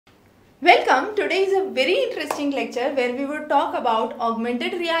Welcome. Today is a very interesting lecture where we will talk about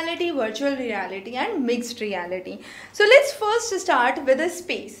augmented reality, virtual reality and mixed reality. So let's first start with a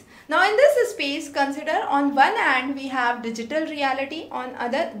space. Now in this space, consider on one hand we have digital reality, on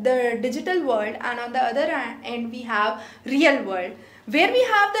the digital world, and on the other end we have real world. Where we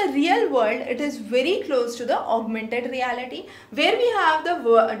have the real world, it is very close to the augmented reality. Where we have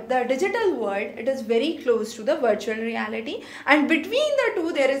the digital world, it is very close to the virtual reality. And between the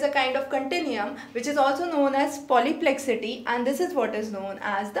two, there is a kind of continuum which is also known as polyplexity, and this is what is known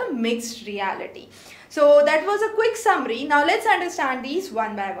as the mixed reality. So that was a quick summary. Now let's understand these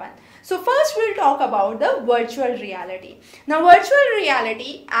one by one. So first we'll talk about the virtual reality. Now virtual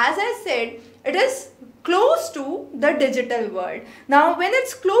reality, as I said, it is close to the digital world. Now when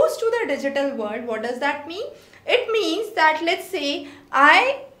it's close to the digital world, what does that mean? It means that, let's say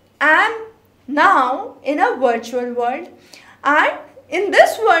I am now in a virtual world, and in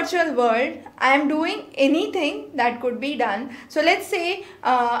this virtual world I am doing anything that could be done. So let's say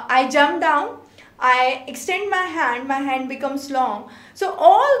I jump down, I extend my hand becomes long. So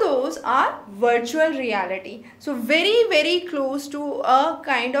all those are virtual reality. So very close to a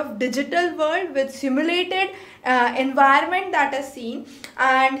kind of digital world with simulated environment that is seen.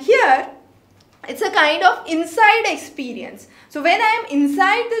 And here it's a kind of inside experience. So when I am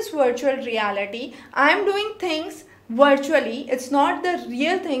inside this virtual reality, I am doing things virtually. It's not the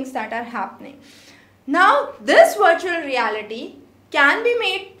real things that are happening. Now this virtual reality can be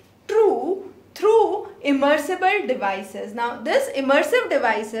made true through immersive devices. Now these immersive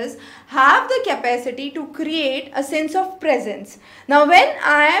devices have the capacity to create a sense of presence. Now when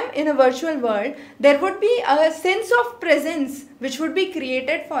I am in a virtual world, there would be a sense of presence which would be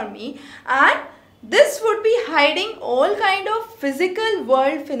created for me, and this would be hiding all kind of physical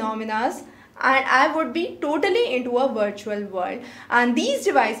world phenomena, and I would be totally into a virtual world. And these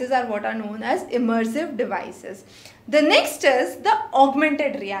devices are what are known as immersive devices. The next is the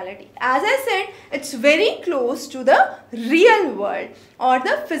augmented reality. As I said, it's very close to the real world or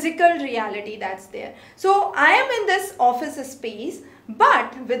the physical reality that's there. So I am in this office space,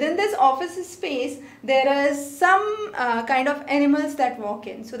 but within this office space there is some kind of animals that walk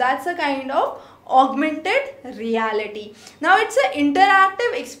in. So that's a kind of augmented reality. Now it's an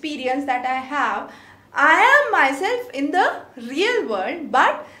interactive experience that I have. I am myself in the real world,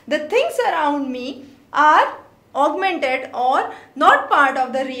 but the things around me are augmented or not part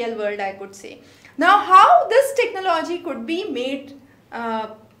of the real world, I could say. Now how this technology could be made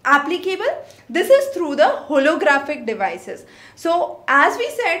applicable? This is through the holographic devices. So as we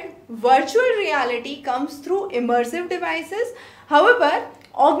said, virtual reality comes through immersive devices. However,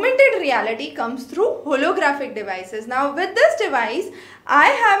 augmented reality comes through holographic devices. Now with this device, I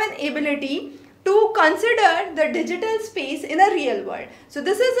have an ability to consider the digital space in a real world. So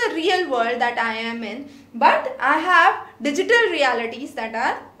this is a real world that I am in, but I have digital realities that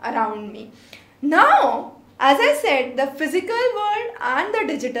are around me. Now, as I said, the physical world and the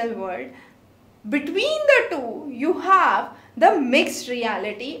digital world, between the two, you have the mixed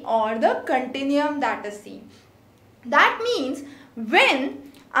reality or the continuum that is seen. That means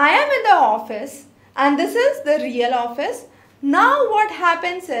when I am in the office and this is the real office, now what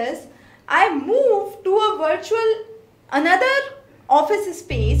happens is I move to a another office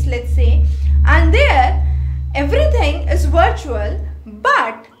space, let's say, and there everything is virtual,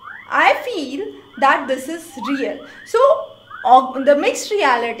 but I feel that this is real. So the mixed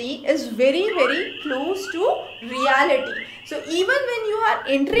reality is very close to reality. So even when you are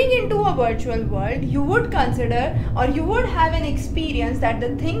entering into a virtual world, you would consider or you would have an experience that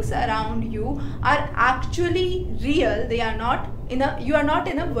the things around you are actually real. They are not you are not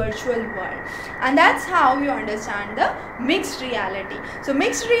in a virtual world, and that's how you understand the mixed reality. So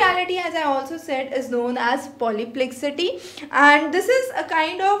mixed reality, as I also said, is known as polyplexity, and this is a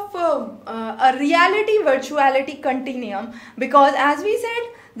kind of a reality virtuality continuum, because as we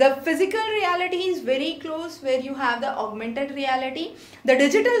said, the physical reality is very close where you have the augmented reality, the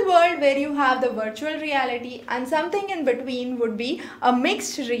digital world where you have the virtual reality, and something in between would be a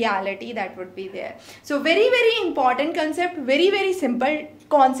mixed reality that would be there. So very important concept, very simple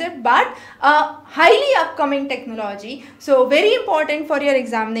concept, but a highly upcoming technology. So very important for your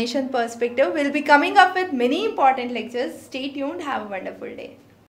examination perspective. We'll be coming up with many important lectures. Stay tuned. Have a wonderful day.